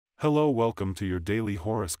Hello, welcome to your daily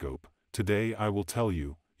horoscope. Today I will tell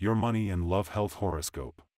you your money and love health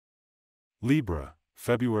horoscope. Libra,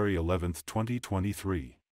 February 11th,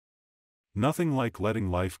 2023. Nothing like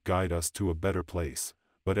letting life guide us to a better place,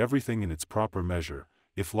 but everything in its proper measure.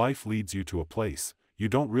 If life leads you to a place you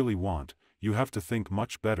don't really want, you have to think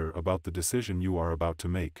much better about the decision you are about to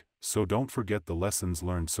make, so don't forget the lessons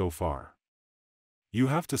learned so far. You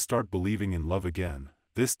have to start believing in love again.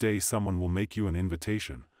 This day someone will make you an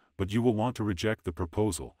invitation, but you will want to reject the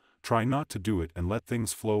proposal. Try not to do it and let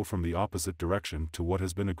things flow from the opposite direction to what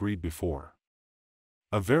has been agreed before.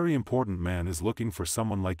 A very important man is looking for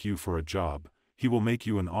someone like you for a job. He will make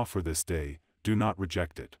you an offer this day, do not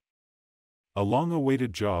reject it. A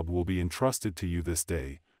long-awaited job will be entrusted to you this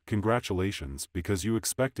day. Congratulations, because you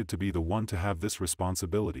expected to be the one to have this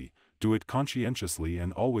responsibility. Do it conscientiously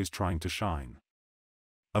and always trying to shine.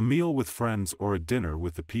 A meal with friends or a dinner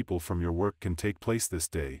with the people from your work can take place this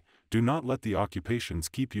day. Do not let the occupations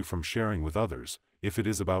keep you from sharing with others, if it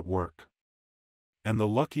is about work. And the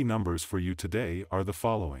lucky numbers for you today are the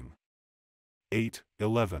following: 8,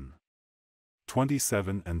 11,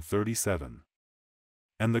 27 and 37.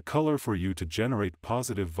 And the color for you to generate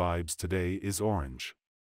positive vibes today is orange.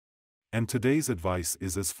 And today's advice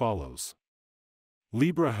is as follows.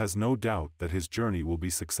 Libra has no doubt that his journey will be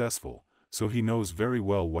successful, so he knows very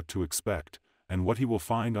well what to expect, and what he will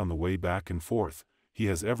find on the way back and forth. He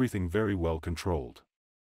has everything very well controlled.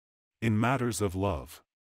 In matters of love,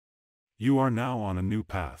 you are now on a new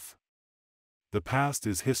path. The past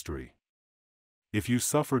is history. If you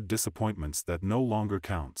suffered disappointments, that no longer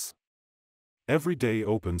counts. Every day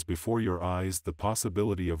opens before your eyes the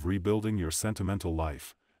possibility of rebuilding your sentimental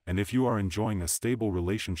life, and if you are enjoying a stable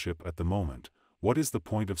relationship at the moment, what is the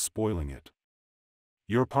point of spoiling it?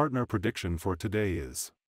 Your partner prediction for today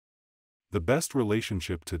is the best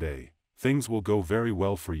relationship today. Things will go very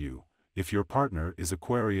well for you, if your partner is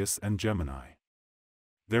Aquarius and Gemini.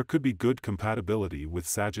 There could be good compatibility with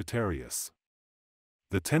Sagittarius.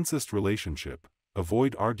 The tensest relationship,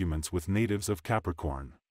 avoid arguments with natives of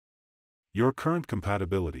Capricorn. Your current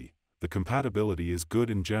compatibility, the compatibility is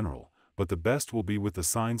good in general, but the best will be with the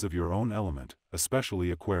signs of your own element,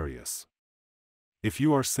 especially Aquarius. If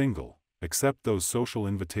you are single, accept those social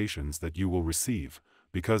invitations that you will receive,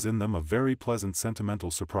 because in them a very pleasant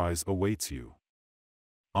sentimental surprise awaits you.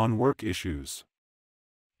 On work issues.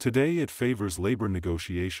 Today it favors labor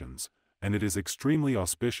negotiations, and it is extremely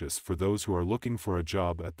auspicious for those who are looking for a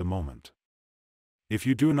job at the moment. If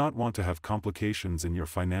you do not want to have complications in your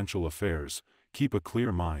financial affairs, keep a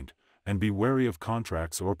clear mind, and be wary of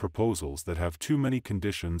contracts or proposals that have too many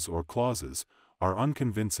conditions or clauses, are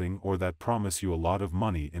unconvincing, or that promise you a lot of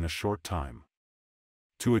money in a short time.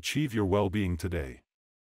 To achieve your well-being today,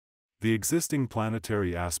 the existing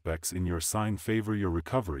planetary aspects in your sign favor your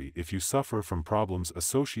recovery if you suffer from problems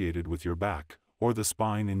associated with your back, or the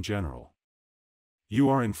spine in general. You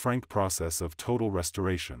are in frank process of total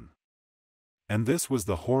restoration. And this was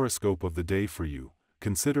the horoscope of the day for you.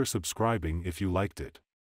 Consider subscribing if you liked it.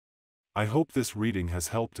 I hope this reading has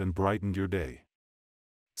helped and brightened your day.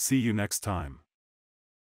 See you next time.